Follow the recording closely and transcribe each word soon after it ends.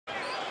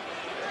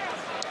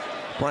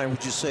Brian,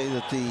 would you say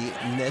that the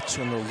Nets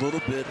are in a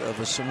little bit of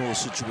a similar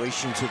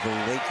situation to the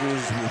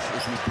Lakers, with,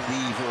 if you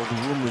believe all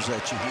the rumors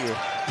that you hear,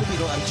 there'll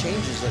be a lot of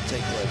changes that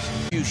take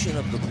place? Execution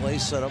of the play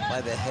set up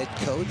by the head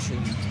coach,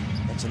 and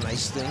that's a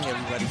nice thing.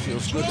 Everybody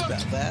feels good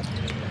about that.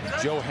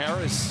 Joe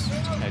Harris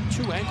had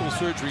 2 ankle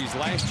surgeries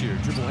last year.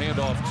 Dribble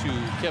handoff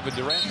to Kevin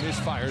Durant,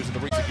 misfires in the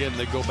reach again.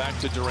 They go back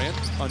to Durant,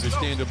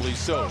 understandably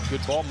so.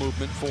 Good ball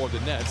movement for the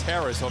Nets.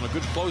 Harris on a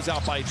good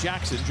closeout by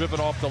Jackson, driven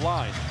off the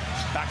line.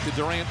 Back to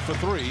Durant for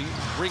 3,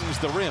 rings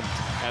the rim.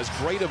 As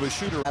great of a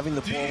shooter. Having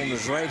the ball in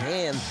his right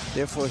hand,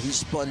 therefore he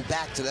spun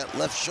back to that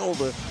left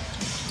shoulder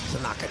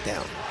to knock it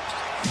down.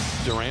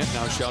 Durant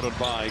now shouted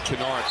by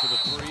Kennard for the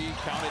 3,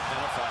 count it,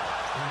 and a foul.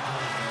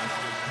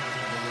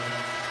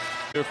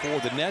 For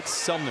the Nets,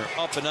 Sumner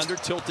up and under,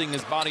 tilting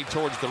his body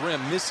towards the rim,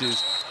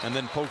 misses, and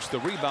then pokes the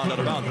rebound out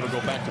of bounds. It'll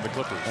go back to the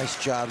Clippers.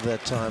 Nice job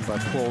that time by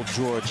Paul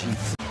George.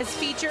 Is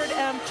featured,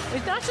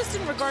 it's not just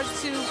in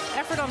regards to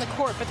effort on the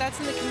court, but that's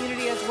in the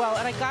community as well.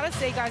 And I gotta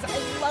say, guys,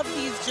 I love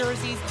these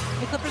jerseys.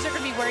 The Clippers are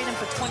gonna be wearing them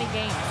for 20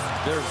 games.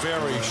 They're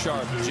very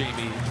sharp,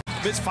 Jamie.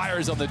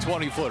 Misfires on the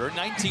 20-footer,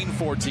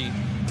 19-14.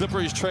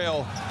 Clippers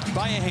trail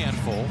by a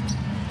handful.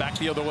 Back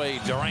the other way,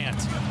 Durant.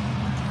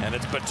 And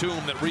it's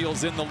Batum that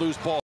reels in the loose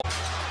ball.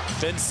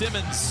 Ben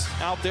Simmons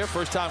out there,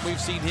 first time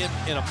we've seen him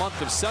in a month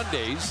of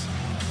Sundays.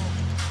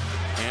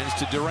 Hands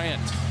to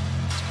Durant.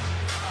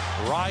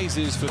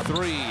 Rises for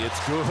 3,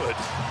 it's good.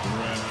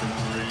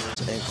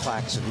 And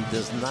Claxton, he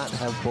does not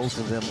have both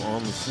of them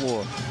on the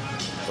floor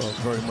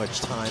very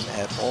much time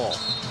at all.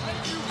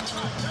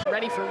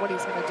 Ready for what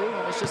he's going to do,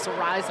 and it's just a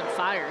rise and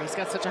fire. He's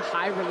got such a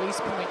high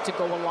release point to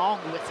go along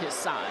with his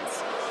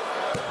size.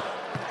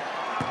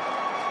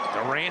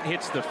 Durant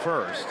hits the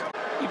first.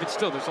 Even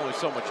still, there's only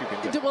so much you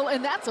can do. Well,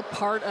 and that's a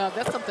part of,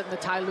 that's something that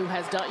Ty Lue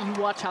has done.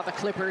 You watch how the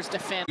Clippers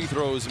defend. Free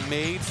throws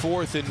made,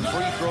 4th and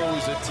free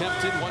throws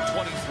attempted,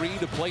 1:23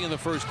 to play in the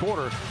first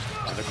quarter.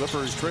 And the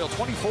Clippers trail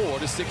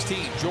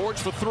 24-16. George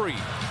for 3.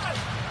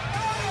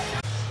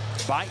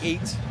 By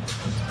 8.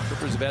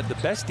 Clippers have had the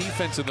best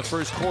defense in the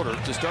first quarter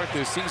to start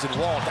this season.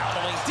 Wall down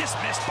the lane,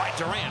 dismissed by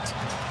Durant.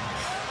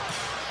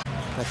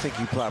 I think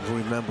you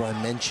probably remember I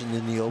mentioned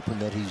in the open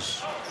that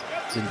he's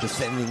been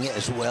defending it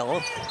as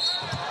well.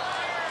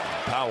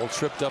 Powell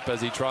tripped up as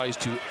he tries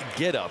to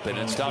get up, and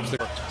it stops the.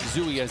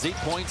 Zui has 8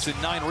 points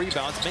and 9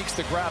 rebounds, makes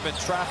the grab in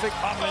traffic,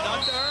 up and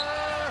under.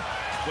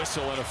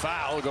 Whistle and a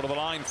foul, go to the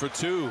line for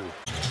 2.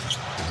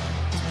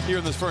 Here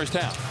in this first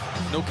half.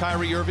 No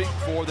Kyrie Irving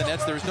for the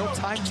Nets. There's no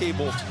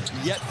timetable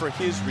yet for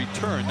his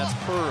return. That's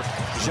per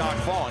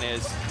Jacques Vaughn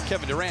as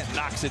Kevin Durant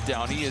knocks it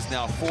down. He is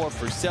now 4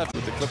 for 7.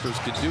 What the Clippers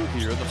can do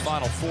here in the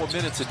final 4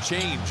 minutes and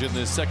change in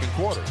this second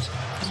quarter.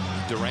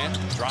 Durant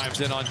drives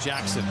in on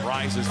Jackson,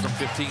 rises from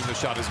 15. The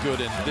shot is good,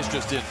 and this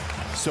just in.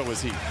 So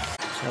is he.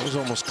 That was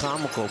almost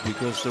comical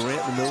because Durant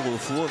in the middle of the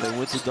floor, they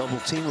went to double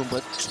team him,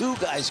 but 2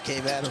 guys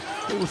came at him.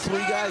 There were 3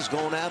 guys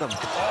going at him.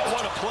 Oh,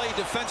 what a play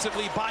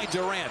defensively by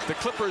Durant. The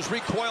Clippers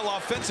recoil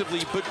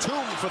offensively.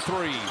 Batum for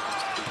 3.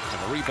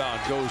 And the rebound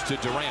goes to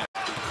Durant.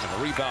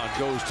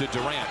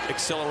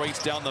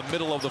 Accelerates down the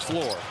middle of the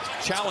floor.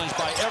 Challenged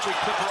by every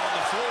Clipper on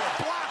the floor.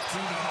 Blocked.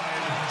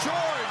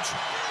 George,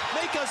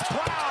 make us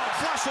proud.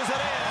 Flushes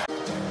it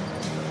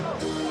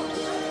in.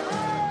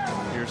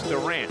 Here's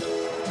Durant.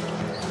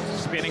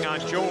 Spinning on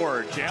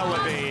George,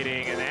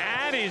 elevating, and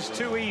that is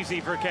too easy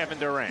for Kevin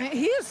Durant.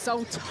 He is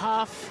so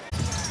tough.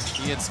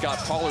 He and Scott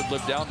Pollard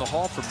lived down the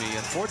hall from me.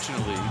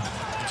 Unfortunately,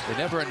 they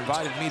never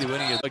invited me to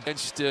any of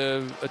against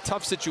a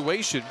tough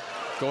situation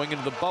going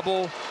into the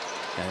bubble.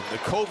 And the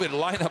COVID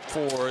lineup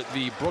for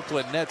the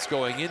Brooklyn Nets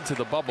going into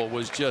the bubble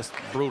was just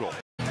brutal.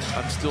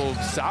 I'm still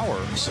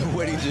sour. So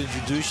waiting to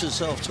introduce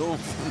yourself to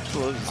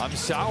him. I'm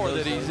sour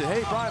that he said,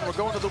 hey, Brian, we're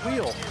going to the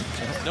wheel.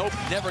 Nope,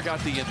 never got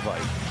the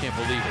invite. Can't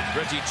believe it.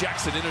 Reggie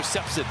Jackson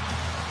intercepts it.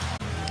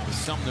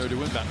 Sumner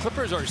to inbound.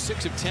 Clippers are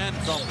 6 of 10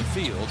 from the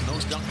field. No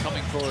dunk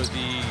coming for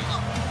the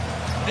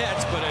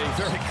Nets, but a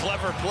very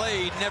clever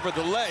play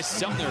nevertheless.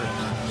 Sumner.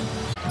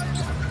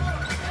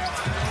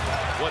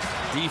 What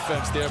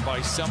defense there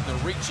by Sumner,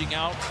 reaching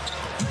out.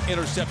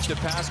 Intercepts the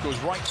pass, goes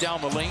right down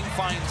the lane,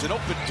 finds an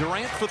open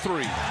Durant for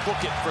 3.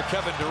 Book it for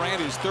Kevin Durant,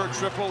 his 3rd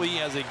triple. He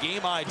has a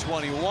game-high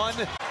 21.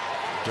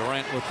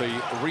 Durant with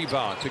a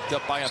rebound, picked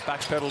up by a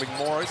backpedaling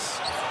Morris.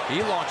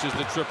 He launches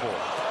the triple.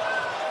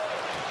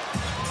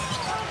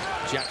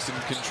 Jackson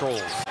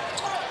controls.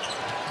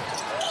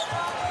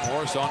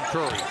 Morris on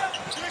Curry.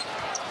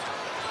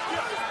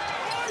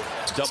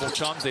 Double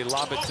comes, they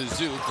lob it to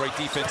Zoo. Great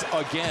defense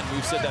again.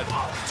 We've said that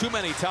too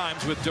many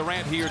times with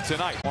Durant here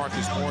tonight.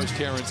 Marcus Morris,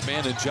 Terrence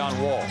Mann, and John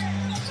Wall.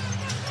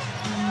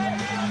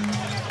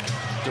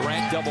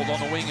 Durant doubled on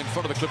the wing in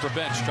front of the Clipper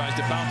bench. Tries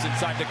to bounce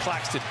inside to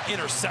Claxton.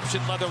 Interception,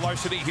 leather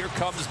larceny. Here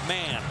comes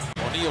Mann.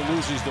 O'Neal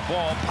loses the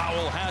ball.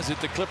 Powell has it.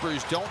 The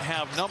Clippers don't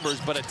have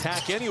numbers, but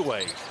attack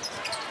anyway.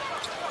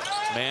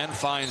 Mann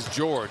finds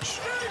George.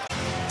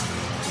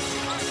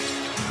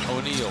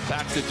 O'Neal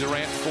back to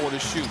Durant, 4 to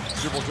shoot.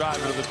 Dribble drive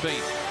into the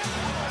paint.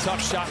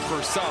 Tough shot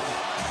for some.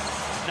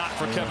 Not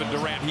shot for Kevin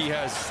Durant. He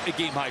has a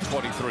game-high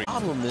 23.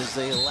 Problem is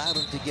they allowed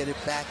him to get it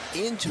back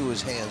into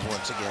his hands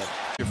once again.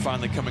 You're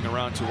finally coming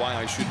around to why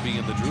I should be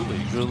in the Drew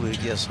League. Drew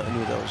League, yes, I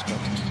knew that was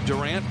coming.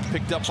 Durant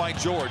picked up by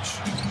George.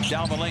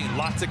 Down the lane,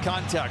 lots of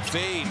contact,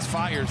 fades,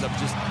 fires up.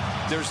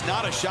 There's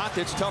not a shot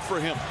that's tough for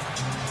him.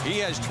 He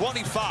has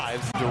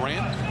 25.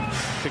 Durant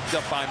picked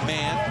up by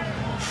Mann.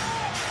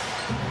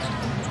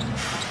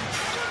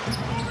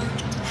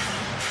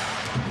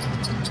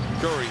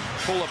 Curry,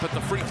 pull up at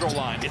the free throw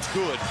line. It's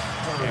good.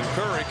 And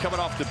Curry,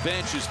 coming off the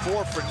bench, is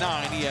 4 for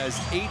 9. He has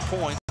 8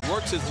 points.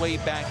 Works his way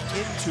back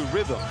into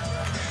rhythm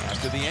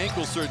after the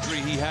ankle surgery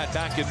he had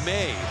back in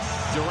May.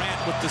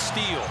 Durant with the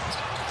steal.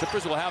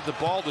 Clippers will have the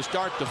ball to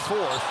start the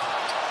fourth.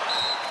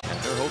 And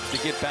their hopes to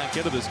get back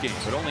into this game,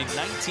 but only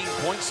 19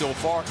 points so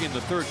far in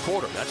the third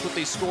quarter. That's what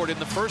they scored in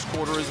the first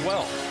quarter as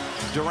well.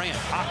 Durant,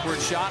 awkward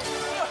shot.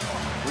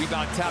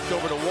 Rebound tapped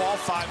over to Wall,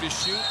 5 to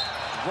shoot.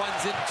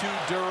 Runs into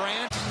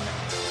Durant.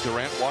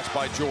 Durant watched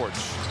by George.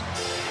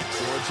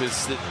 George has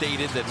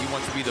stated that he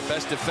wants to be the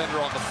best defender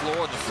on the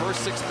floor in the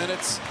first 6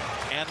 minutes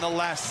and the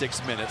last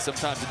 6 minutes.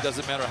 Sometimes it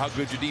doesn't matter how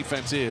good your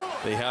defense is.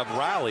 They have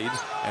rallied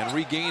and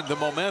regained the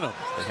momentum.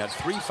 They had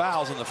 3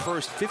 fouls in the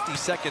first 50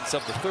 seconds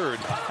of the third.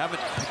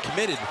 Haven't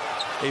committed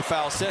a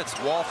foul since.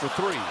 Wall for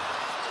 3.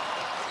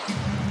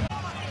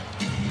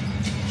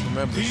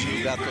 Remember,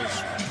 she got those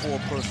 4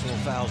 personal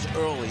fouls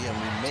early and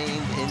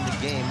remained in the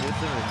game with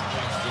them.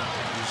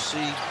 And you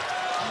see,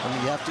 I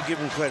mean, you have to give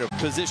him credit.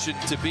 Position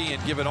to be in,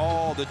 given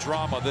all the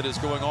drama that is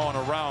going on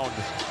around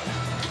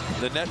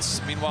the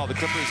Nets. Meanwhile, the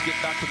Clippers get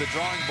back to the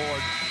drawing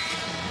board.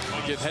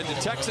 We head to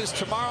Texas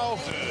tomorrow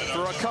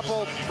for a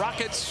couple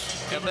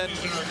Rockets and then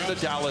the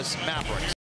Dallas Mavericks.